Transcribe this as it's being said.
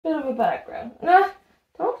a background. Nah,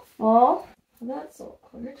 don't fall. That's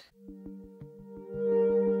awkward.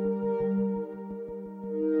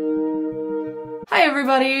 Hi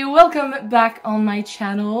everybody, welcome back on my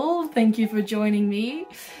channel. Thank you for joining me.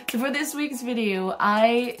 So for this week's video,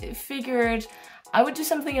 I figured I would do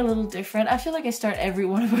something a little different. I feel like I start every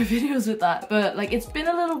one of my videos with that, but like it's been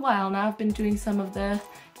a little while now. I've been doing some of the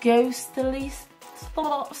ghostly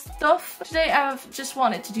stuff. Today I've just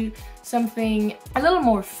wanted to do something a little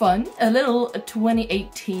more fun, a little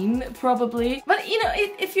 2018 probably. But you know,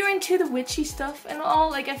 if you're into the witchy stuff and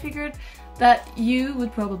all, like I figured that you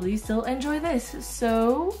would probably still enjoy this,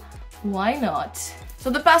 so why not? So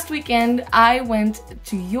the past weekend I went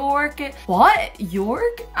to York. What?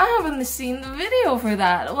 York? I haven't seen the video for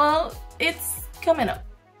that. Well, it's coming up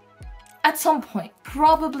at some point,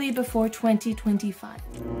 probably before 2025.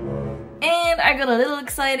 And I got a little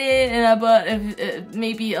excited and I bought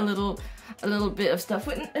maybe a little bit of stuff.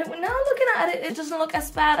 But now looking at it, it doesn't look as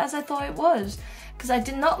bad as I thought it was, because I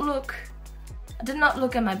did not look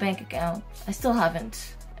at my bank account. I still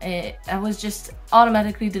haven't. I was just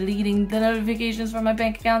automatically deleting the notifications from my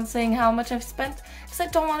bank account saying how much I've spent, because I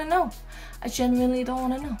don't want to know. I genuinely don't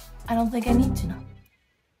want to know. I don't think I need to know.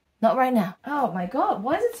 Not right now. Oh my god,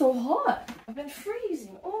 why is it so hot? I've been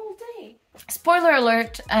freezing all day. Spoiler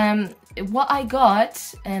alert, what I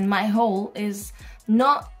got and my haul is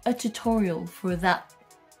not a tutorial for that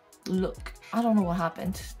look. I don't know what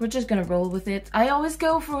happened. We're just gonna roll with it. I always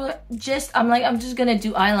go for just, I'm just gonna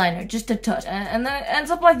do eyeliner, just a touch. And then it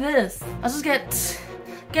ends up like this. I just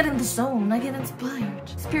get in the zone, I get inspired.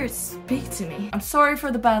 Spirits speak to me. I'm sorry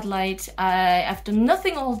for the bad light. I've done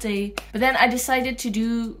nothing all day, but then I decided to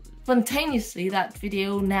do spontaneously that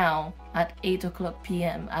video now at 8 o'clock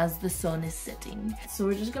p.m. as the sun is setting. So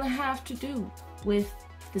we're just gonna have to do with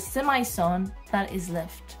the semi-sun that is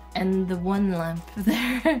left and the one lamp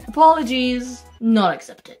there. Apologies, not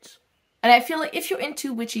accepted. And I feel like if you're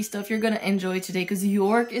into witchy stuff, you're gonna enjoy today, because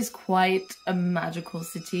York is quite a magical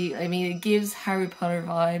city. I mean, it gives Harry Potter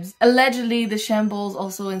vibes. Allegedly, the Shambles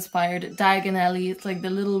also inspired Diagon Alley. It's like the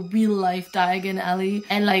little real-life Diagon Alley.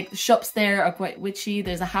 And like, shops there are quite witchy.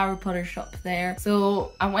 There's a Harry Potter shop there.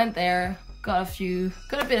 So I went there, got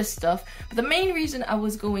a bit of stuff. But the main reason I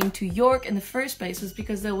was going to York in the first place was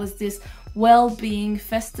because there was this Wellbeing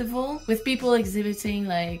festival with people exhibiting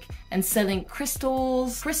like and selling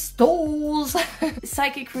crystals,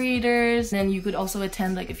 psychic readers, and you could also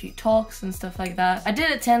attend like a few talks and stuff like that. I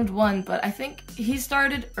did attend one, but I think he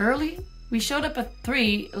started early. We showed up at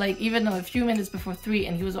 3, like even though a few minutes before 3,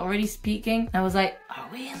 and he was already speaking. I was like, are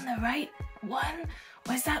we in the right one?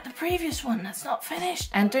 Why is that the previous one that's not finished?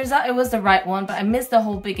 And turns out it was the right one, but I missed the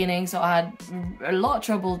whole beginning, so I had a lot of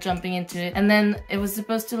trouble jumping into it. And then it was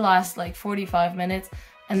supposed to last like 45 minutes,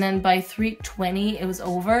 and then by 3:20 it was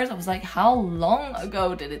over. So I was like, how long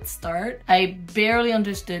ago did it start? I barely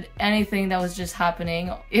understood anything that was just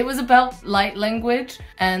happening. It was about light language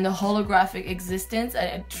and the holographic existence,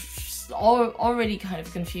 and it's already kind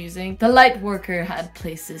of confusing. The light worker had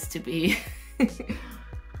places to be.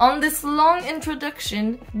 On this long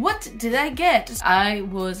introduction, what did I get? I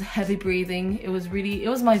was heavy breathing. It was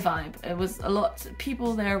my vibe. It was a lot.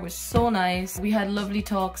 People there were so nice. We had lovely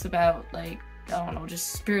talks about like, I don't know,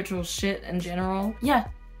 just spiritual shit in general. Yeah,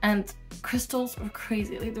 and crystals were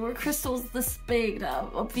crazy. Like there were crystals this big that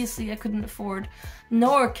obviously I couldn't afford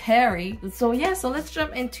nor carry. So yeah, so let's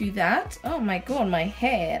jump into that. Oh my god, my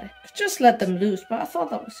hair. Just let them loose, but I thought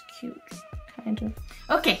that was cute, kind of.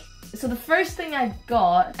 Okay. So the first thing I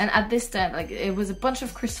got, and at this time, like it was a bunch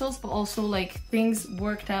of crystals, but also like things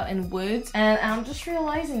worked out in wood. And I'm just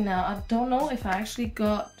realizing now, I don't know if I actually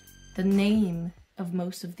got the name of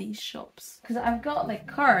most of these shops. Because I've got like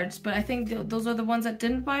cards, but I think those are the ones I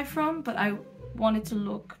didn't buy from, but I wanted to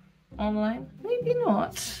look online. Maybe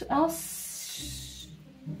not. I'll see.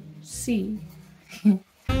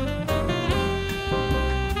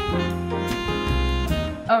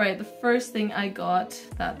 Alright, the first thing I got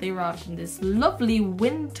that they wrapped in this lovely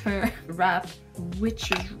winter wrap,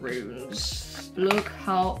 witches runes. Look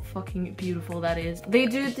how fucking beautiful that is. They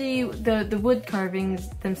do the wood carvings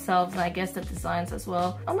themselves, and I guess the designs as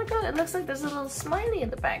well. Oh my god, it looks like there's a little smiley in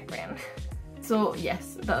the background. So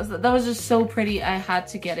yes, that was just so pretty. I had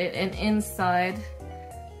to get it. And inside,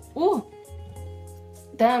 ooh,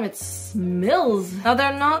 damn, it smells. Now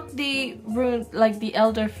they're not the rune like the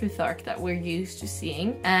Elder Futhark that we're used to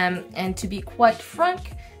seeing. And to be quite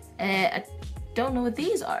frank, I don't know what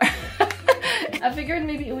these are. I figured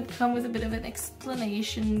maybe it would come with a bit of an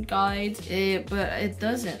explanation guide, but it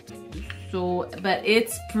doesn't. So, but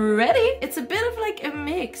it's pretty. It's a bit of like a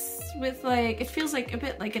mix with like, it feels like a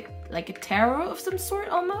bit like a tarot of some sort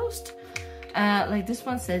almost. Like this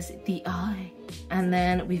one says the eye, and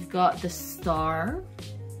then we've got the star.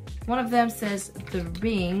 One of them says the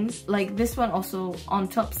rings. Like this one also on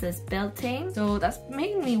top says beltane. So that's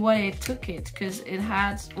mainly why I took it, because it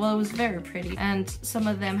had, well, it was very pretty. And some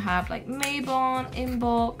of them have like Mabon,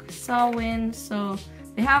 Imbolc, Samhain. So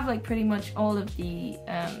they have like pretty much all of the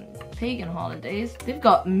pagan holidays. They've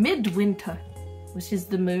got midwinter, which is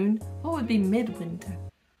the moon. What would be midwinter?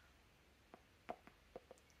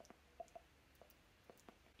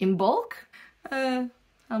 Imbolc?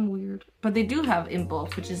 I'm weird. But they do have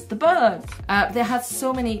Imbolc, which is the bird. They had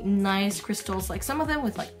so many nice crystals, like some of them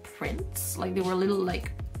with like prints, like they were little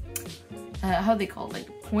like, how they call it,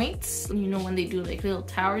 like points, you know, when they do like little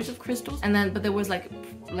towers of crystals. And then, but there was like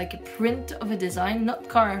a print of a design, not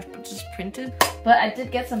carved, but just printed. But I did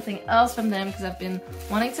get something else from them because I've been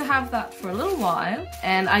wanting to have that for a little while.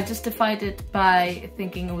 And I justified it by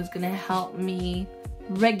thinking it was gonna help me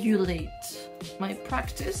regulate my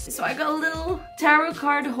practice. So I got a little tarot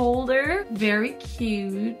card holder, very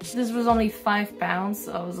cute. This was only £5,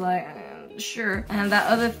 so I was like, sure. And that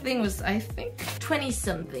other thing was, I think, 20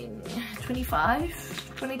 something,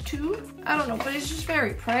 25, 22, I don't know, but it's just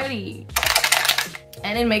very pretty.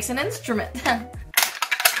 And it makes an instrument.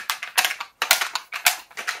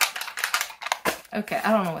 Okay,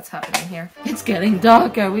 I don't know what's happening here. It's getting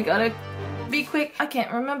darker, we gotta be quick. I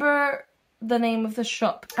can't remember the name of the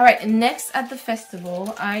shop. All right, next at the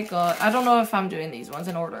festival, I don't know if I'm doing these ones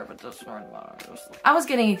in order, but I was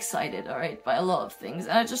getting excited, all right, by a lot of things.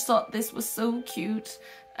 And I just thought this was so cute.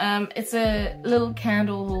 It's a little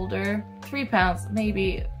candle holder, £3,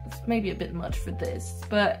 maybe a bit much for this,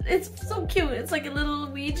 but it's so cute. It's like a little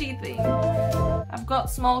Ouija thing. I've got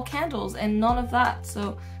small candles and none of that,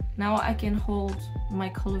 so now I can hold my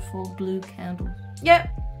colorful blue candles. Yeah.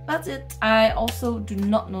 That's it. I also do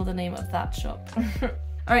not know the name of that shop.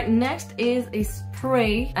 Alright, next is a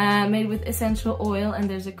spray made with essential oil, and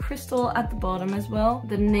there's a crystal at the bottom as well.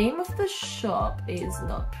 The name of the shop is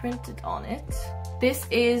not printed on it. This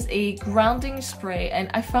is a grounding spray, and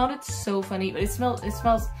I found it so funny, but it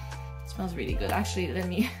smells really good. Actually, let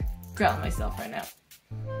me ground myself right now.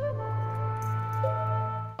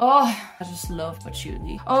 Oh, I just love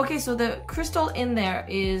patchouli. Okay, so the crystal in there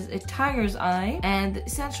is a tiger's eye, and the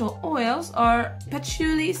essential oils are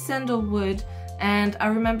patchouli, sandalwood, and I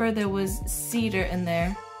remember there was cedar in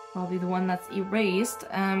there. Probably the one that's erased.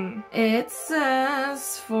 It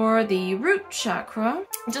says for the root chakra.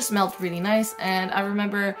 It just smelled really nice, and I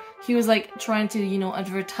remember he was like trying to, you know,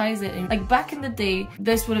 advertise it. And like back in the day,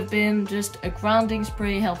 this would have been just a grounding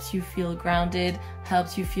spray, helps you feel grounded,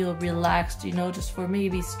 helps you feel relaxed, you know, just for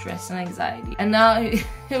maybe stress and anxiety. And now it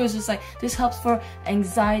was just like, this helps for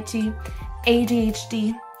anxiety,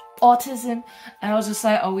 ADHD, autism. And I was just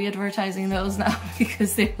like, are we advertising those now?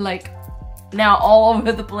 Because they're like now all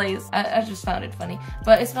over the place. I just found it funny,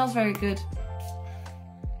 but it smells very good.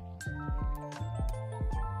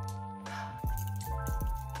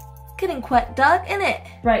 Getting quite dark, isn't it?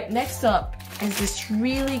 Right, next up is this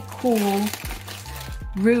really cool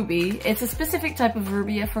ruby. It's a specific type of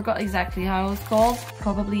ruby. I forgot exactly how it's called.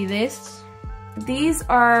 Probably this. These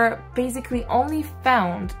are basically only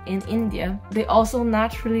found in India. They also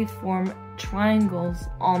naturally form triangles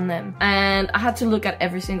on them, and I had to look at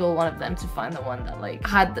every single one of them to find the one that like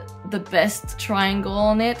had the best triangle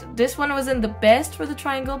on it. This one wasn't the best for the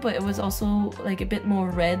triangle, but it was also like a bit more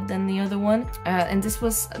red than the other one. And this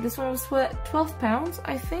one was what, £12,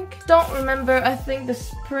 I think. Don't remember. I think the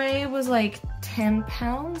spray was like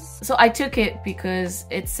 £10. So I took it because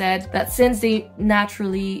it said that since they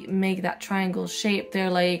naturally make that triangle shape, they're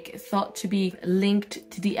like thought to be linked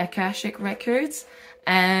to the Akashic records.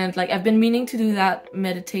 And like I've been meaning to do that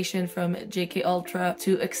meditation from JK Ultra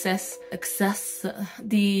to access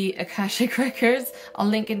the Akashic records. I'll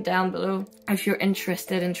link it down below if you're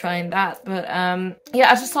interested in trying that. But yeah,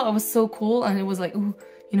 I just thought it was so cool, and it was like, ooh,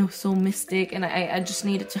 you know, so mystic, and I just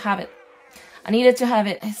needed to have it. I needed to have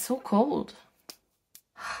it. It's so cold.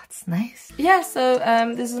 It's nice. Yeah, so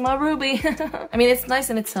this is my ruby. I mean, it's nice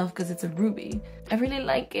in itself because it's a ruby. I really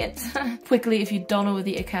like it. Quickly, if you don't know what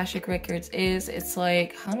the Akashic Records is, it's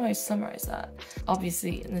like, how do I summarize that?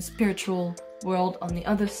 Obviously, in the spiritual world on the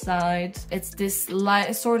other side, it's this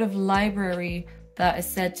sort of library that is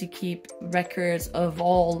said to keep records of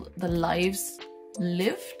all the lives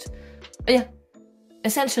lived. Yeah.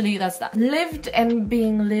 Essentially, that's that. Lived and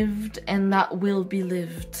being lived, and that will be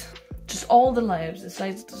lived. Just all the lives. It's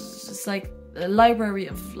like, it's It's like a library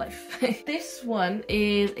of life. This one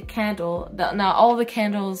is a candle that, now all the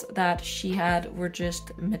candles that she had were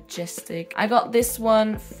just majestic. I got this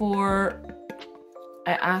one for,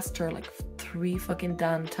 I asked her like 3 fucking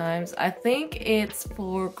damn times. I think it's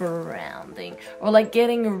for grounding or like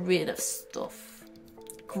getting rid of stuff.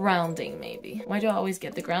 Grounding maybe. Why do I always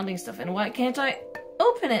get the grounding stuff and why can't I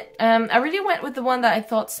open it? I really went with the one that I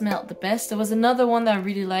thought smelled the best. There was another one that I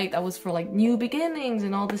really liked that was for like new beginnings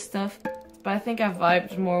and all this stuff. But I think I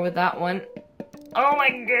vibed more with that one. Oh my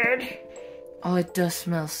god. Oh, it does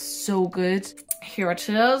smell so good. Here it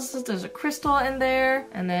is. There's a crystal in there.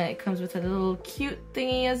 And then it comes with a little cute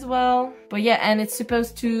thingy as well. But yeah, and it's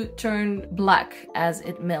supposed to turn black as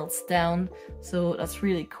it melts down. So that's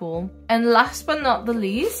really cool. And last but not the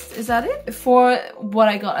least, is that it? For what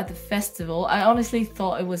I got at the festival, I honestly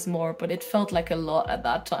thought it was more, but it felt like a lot at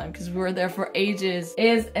that time because we were there for ages,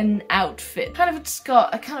 is an outfit. I kind of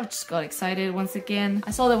just got excited once again.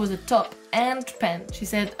 I saw there was a top and pant. She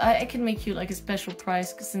said, I can make you like a special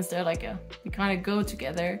price because since they're like we kind of go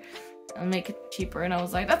together and make it cheaper. And I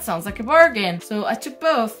was like, that sounds like a bargain. So I took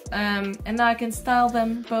both and now I can style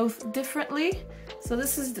them both differently. So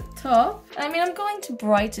this is the top. I mean, I'm going to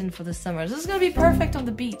Brighton for the summer. This is gonna be perfect on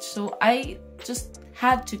the beach. So I just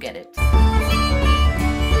had to get it.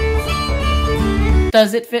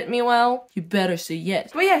 Does it fit me well? You better say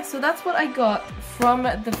yes. But yeah, so that's what I got from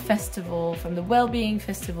the festival, from the Wellbeing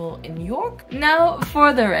Festival in New York. Now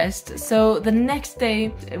for the rest. So the next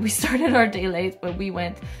day, we started our day late, but we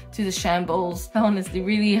went to the Shambles. I honestly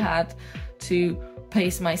really had to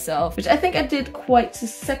pace myself, which I think I did quite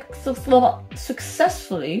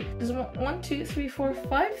successfully. There's 1, 2, 3, 4,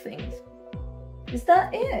 5 things. Is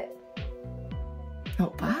that it?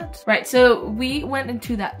 Not bad. Right, so we went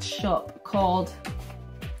into that shop called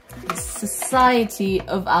Society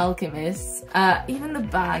of Alchemists. Even the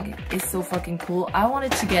bag is so fucking cool. I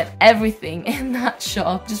wanted to get everything in that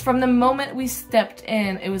shop. Just from the moment we stepped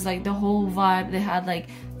in, it was like the whole vibe. They had like,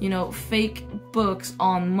 you know, fake books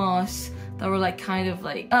on moss that were like kind of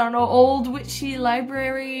like, I don't know, old witchy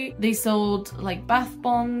library. They sold like bath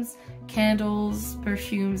bombs, candles,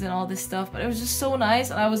 perfumes, and all this stuff, but it was just so nice.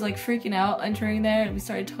 And I was like freaking out entering there, and we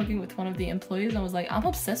started talking with one of the employees and I was like, I'm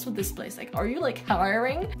obsessed with this place, like, are you like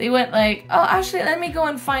hiring? They went like, oh, actually let me go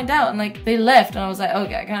and find out, and like they left, and I was like,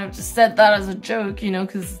 okay, I kind of just said that as a joke, you know,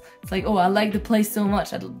 because it's like, oh, I like the place so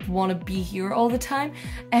much, I'd want to be here all the time.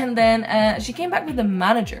 And then she came back with the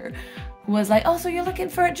manager who was like, oh, so you're looking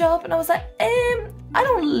for a job? And I was like, I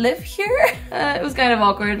don't live here. It was kind of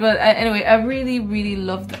awkward, but anyway, I really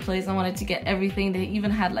loved the place. I wanted to get everything. They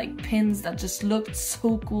even had like pins that just looked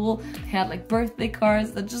so cool. They had like birthday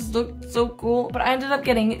cards that just looked so cool. But I ended up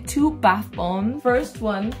getting 2 bath bombs. First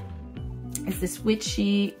one is this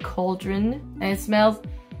witchy cauldron, and it smells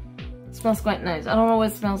quite nice. I don't know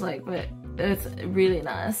what it smells like, but it's really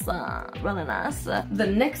nice, really nice. The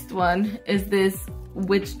next one is this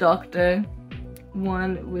witch doctor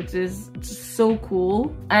one, which is just so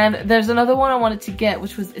cool. And there's another one I wanted to get,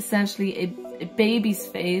 which was essentially a baby's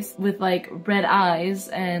face with like red eyes,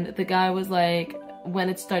 and the guy was like, when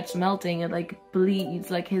it starts melting, it like bleeds,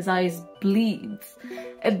 like his eyes bleeds.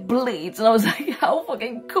 It bleeds, and I was like, how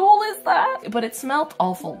fucking cool is that? But it smelled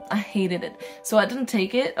awful. I hated it, so I didn't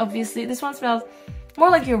take it. Obviously, this one smells more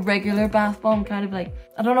like your regular bath bomb, kind of like,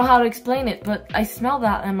 I don't know how to explain it, but I smell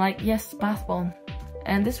that and I'm like, yes, bath bomb.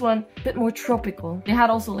 And this one, a bit more tropical. They had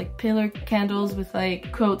also like pillar candles with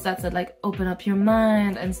like quotes that said like, open up your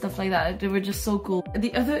mind and stuff like that. They were just so cool.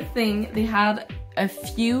 The other thing, they had a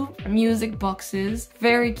few music boxes,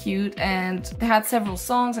 very cute, and they had several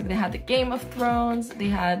songs. Like they had the Game of Thrones, they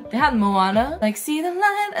had Moana, like see the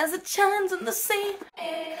light as it shines on the sea.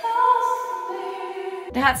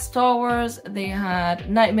 They had Star Wars, they had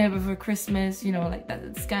Nightmare Before Christmas, you know, like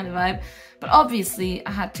that's kind of vibe. But obviously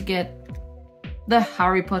I had to get the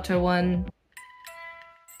Harry Potter one.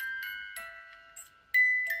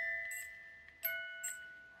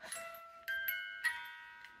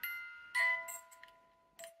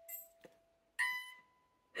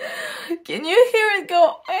 Can you hear it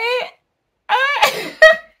go?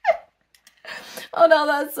 Oh no,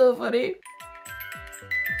 that's so funny.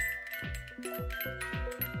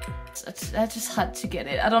 I just had to get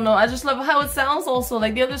it. I don't know, I just love how it sounds also.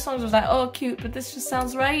 Like the other songs was like, oh cute, but this just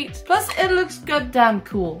sounds right. Plus it looks goddamn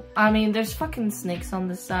cool. I mean, there's fucking snakes on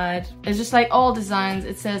the side. It's just like all designs.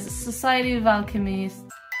 It says Society of Alchemists.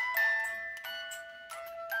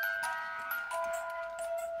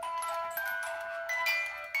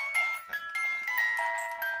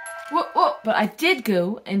 Whoa. But I did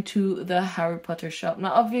go into the Harry Potter shop.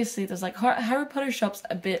 Now obviously there's like Harry Potter shops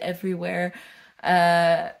a bit everywhere.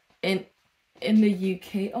 in the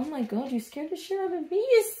UK. Oh my god, you scared the shit out of me,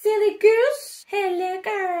 you silly goose. Hello,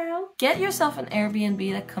 girl. Get yourself an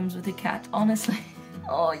Airbnb that comes with a cat, honestly.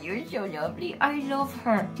 Oh, you're so lovely. I love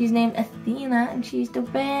her. She's named Athena and she's the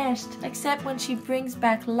best. Except when she brings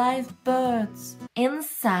back live birds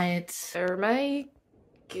inside. Oh my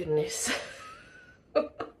goodness.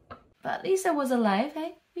 But at least I was alive,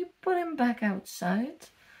 hey? We put him back outside.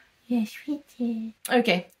 Yes, we did.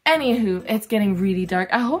 Okay, anywho, it's getting really dark.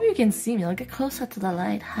 I hope you can see me. I'll get closer to the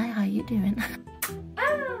light. Hi, how you doing?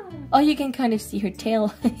 Oh, you can kind of see her tail.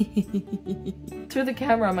 Through the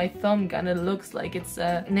camera, my thumb kind of looks like it's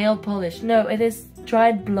nail polish. No, it is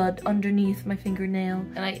dried blood underneath my fingernail.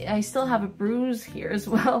 And I still have a bruise here as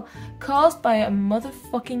well, caused by a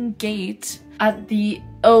motherfucking gate at the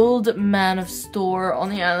old man of store on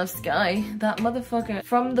the Isle of Skye. That motherfucker.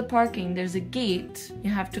 From the parking, there's a gate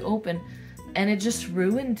you have to open. And it just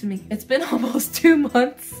ruined me. It's been almost 2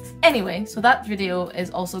 months. Anyway, so that video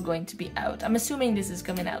is also going to be out. I'm assuming this is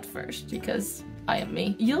coming out first because I am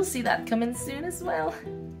me. You'll see that coming soon as well.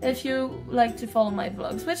 If you like to follow my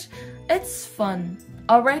vlogs, which it's fun.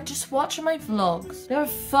 Alright, just watch my vlogs. They're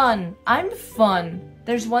fun. I'm fun.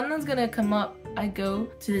 There's one that's gonna come up. I go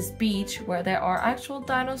to this beach where there are actual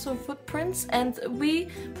dinosaur footprints and we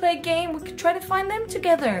play a game. We could try to find them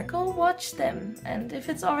together. Go watch them. And if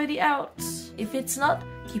it's already out, if it's not,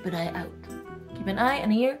 keep an eye out. Keep an eye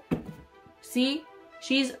and ear. See?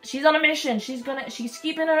 She's on a mission. She's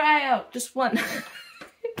keeping her eye out. Just one.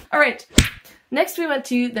 Alright. Next we went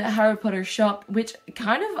to the Harry Potter shop, which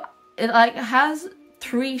kind of has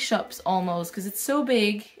 3 shops almost because it's so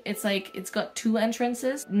big. It's like it's got 2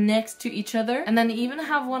 entrances next to each other, and then they even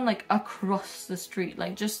have one like across the street.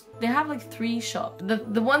 Like they have like 3 shops.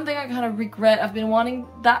 The one thing I kind of regret, I've been wanting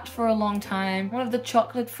that for a long time. One of the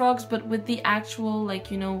chocolate frogs, but with the actual like,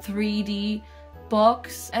 you know, 3D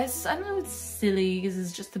box. I know it's silly because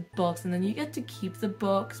it's just a box and then you get to keep the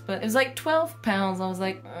box, but it was like £12. I was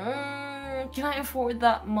like, can I afford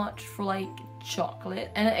that much for like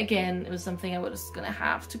chocolate? And again, it was something I was gonna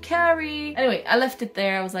have to carry. Anyway, I left it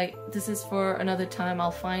there. I was like, this is for another time.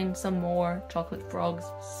 I'll find some more chocolate frogs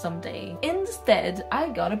someday. Instead, I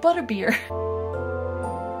got a butterbeer.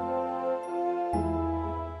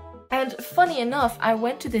 And funny enough, I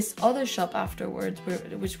went to this other shop afterwards,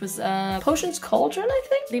 which was Potions Cauldron, I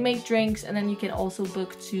think. They make drinks and then you can also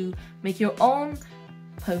book to make your own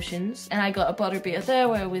potions, and I got a butterbeer there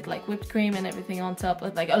where with like whipped cream and everything on top,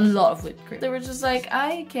 with like a lot of whipped cream. They were just like,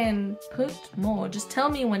 I can put more, just tell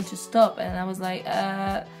me when to stop. And I was like,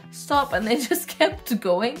 stop, and they just kept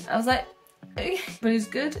going. I was like, okay. But it was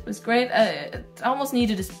good, it was great. I almost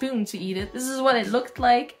needed a spoon to eat it. This is what it looked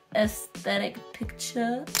like, aesthetic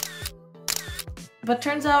picture. But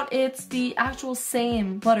turns out it's the actual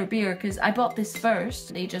same butterbeer because I bought this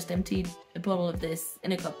first. They just emptied a bottle of this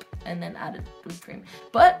in a cup and then added whipped cream.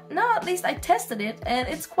 But no, at least I tested it and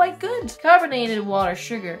it's quite good. Carbonated water,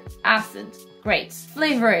 sugar, acid, great.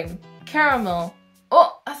 Flavoring, caramel.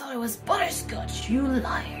 Oh, I thought it was butterscotch, you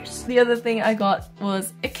liars. The other thing I got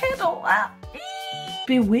was a candle.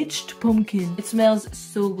 Bewitched pumpkin. It smells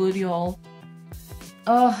so good, y'all.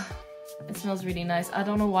 Oh. It smells really nice. I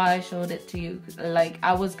don't know why I showed it to you. Like,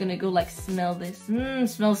 I was gonna go like smell this.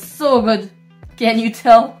 Smells so good. Can you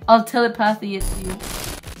tell? I'll telepathy it to you.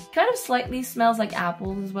 Kind of slightly smells like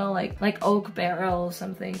apples as well, like oak barrel or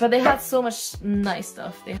something. But they had so much nice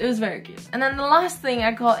stuff. It was very cute. And then the last thing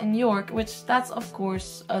I got in York, which that's of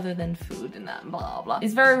course other than food and that blah blah,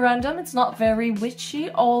 is very random. It's not very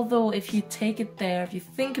witchy, although if you take it there, if you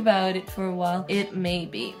think about it for a while, it may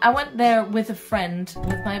be. I went there with a friend,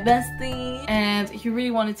 with my bestie, and he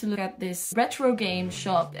really wanted to look at this retro game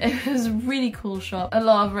shop. It was a really cool shop. A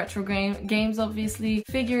lot of retro games, obviously.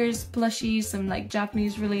 Figures, plushies, some like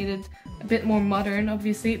Japanese related, a bit more modern,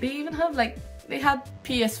 obviously. They even have like, they had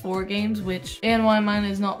PS4 games, which in my mind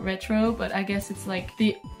is not retro, but I guess it's like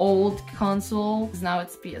the old console, because now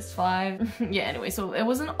it's PS5. Yeah, anyway, so it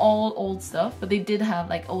wasn't all old stuff, but they did have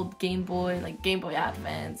like old Game Boy, like Game Boy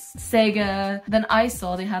Advance, Sega. Then I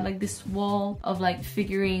saw they had like this wall of like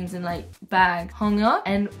figurines and like bag hung up,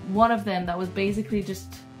 and one of them that was basically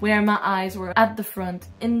just where my eyes were at the front,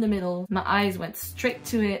 in the middle, my eyes went straight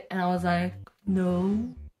to it, and I was like,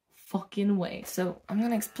 no fucking way. So I'm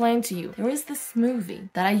gonna explain to you. There is this movie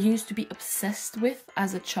that I used to be obsessed with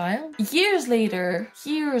as a child. Years later,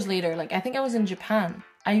 like I think I was in Japan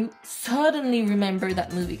I suddenly remember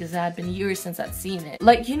that movie because it had been years since I'd seen it.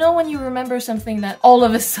 Like, you know when you remember something that all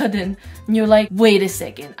of a sudden you're like, wait a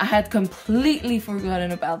second, I had completely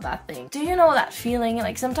forgotten about that thing. Do you know that feeling?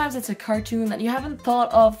 Like sometimes it's a cartoon that you haven't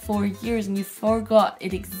thought of for years and you forgot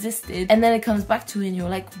it existed, and then it comes back to you and you're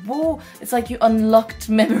like, whoa, it's like you unlocked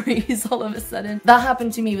memories all of a sudden. That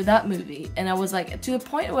happened to me with that movie, and I was like, to the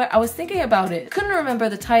point where I was thinking about it, couldn't remember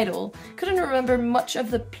the title, couldn't remember much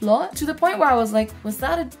of the plot, to the point where I was like, was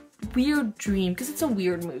that a weird dream? Because it's a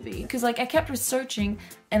weird movie. Because like I kept researching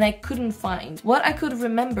and I couldn't find. What I could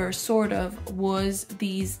remember sort of was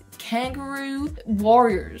these kangaroo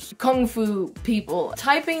warriors, kung fu people.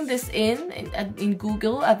 Typing this in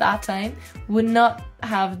Google at that time would not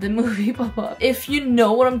have the movie pop up. If you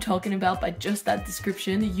know what I'm talking about by just that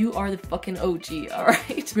description, you are the fucking OG,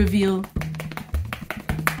 alright? Reveal.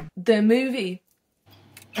 The movie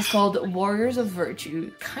is called Warriors of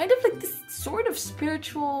Virtue. Kind of like this sort of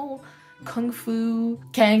spiritual kung fu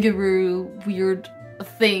kangaroo weird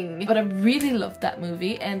thing. But I really loved that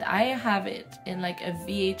movie, and I have it in like a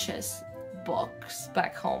VHS box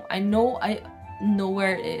back home. I know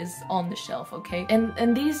where it is on the shelf, okay?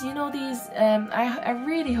 And these, you know, these I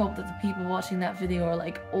really hope that the people watching that video are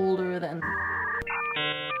like older than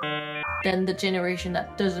the generation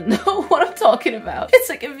that doesn't know what I'm talking about. It's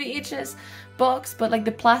like a VHS box, but like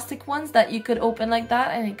the plastic ones that you could open like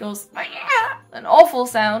that and it goes, yeah, an awful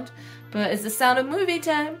sound, but it's the sound of movie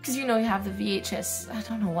time, because you know you have the VHS. I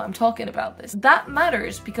don't know what I'm talking about this. That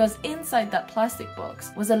matters because inside that plastic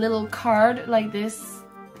box was a little card like this,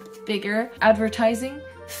 bigger, advertising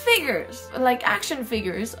figures, like action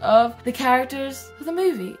figures of the characters of the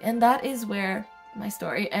movie. And that is where my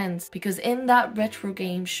story ends, because in that retro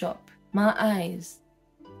game shop, my eyes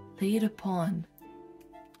laid upon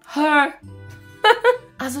her.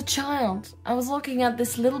 As a child, I was looking at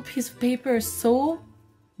this little piece of paper so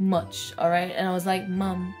much, alright? And I was like,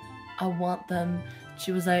 Mom, I want them.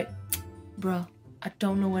 She was like, bruh, I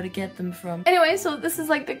don't know where to get them from. Anyway, so this is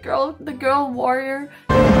like the girl warrior.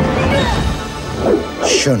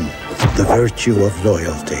 Shun the virtue of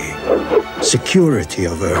loyalty, security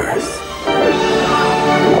of earth.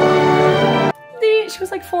 She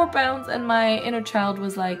was like 4 pounds and my inner child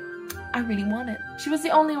was like, I really want it. She was the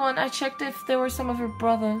only one. I checked if there were some of her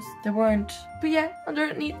brothers. There weren't. But yeah,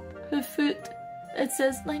 underneath her foot, it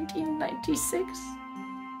says 1996.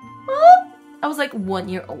 Oh! I was like 1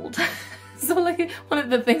 year old. So like one of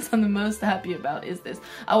the things I'm the most happy about is this.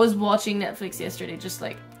 I was watching Netflix yesterday, just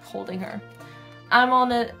like holding her. I'm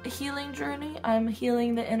on a healing journey. I'm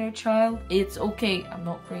healing the inner child. It's okay. I'm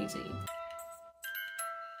not crazy.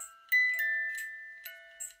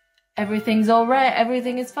 Everything's alright,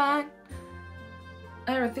 everything is fine.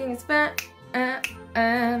 Everything is fine. There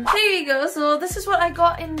you go, so this is what I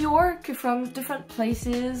got in York from different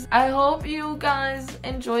places. I hope you guys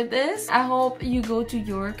enjoyed this. I hope you go to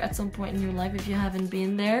York at some point in your life if you haven't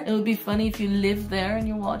been there. It would be funny if you live there and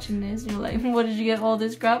you're watching this and you're like, what did you get all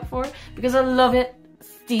this crap for? Because I love it.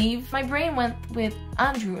 Steve. My brain went with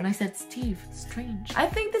Andrew and I said Steve. Strange. I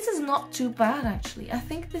think this is not too bad actually. I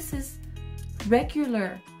think this is a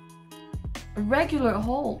regular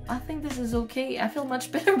haul. I think this is okay. I feel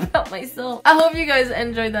much better about myself. I hope you guys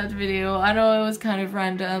enjoyed that video. I know it was kind of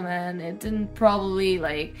random and it didn't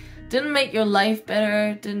make your life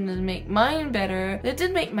better, didn't make mine better. It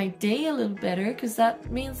did make my day a little better because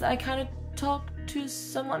that means I kind of talked to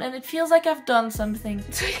someone and it feels like I've done something.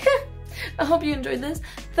 So yeah, I hope you enjoyed this.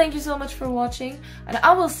 Thank you so much for watching, and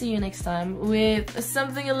I will see you next time with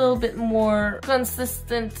something a little bit more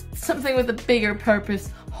consistent, something with a bigger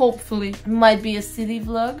purpose, hopefully. It might be a city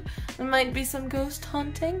vlog, it might be some ghost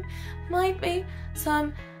hunting, might be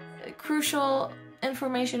some crucial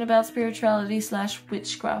information about spirituality /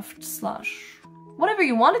 witchcraft / whatever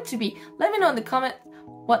you want it to be. Let me know in the comment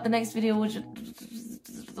what the next video would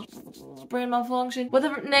brain malfunction, what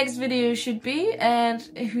the next video should be, and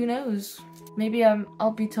who knows, maybe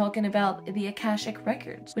I'll be talking about the Akashic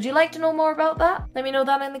Records. Would you like to know more about that? Let me know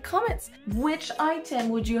that in the comments. Which item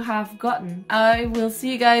would you have gotten? I will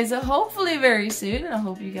see you guys hopefully very soon. I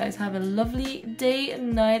hope you guys have a lovely day,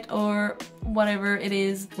 night, or whatever it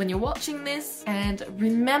is when you're watching this. And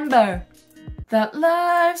remember that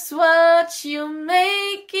life's what you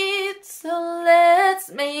make it, so let's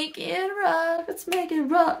make it rock. Let's make it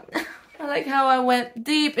rock. I like how I went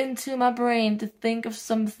deep into my brain to think of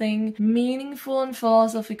something meaningful and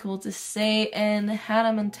philosophical to say, and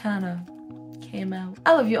Hannah Montana came out.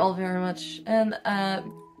 I love you all very much, and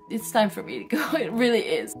it's time for me to go. It really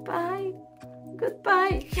is. Bye.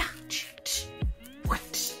 Goodbye. Yeah.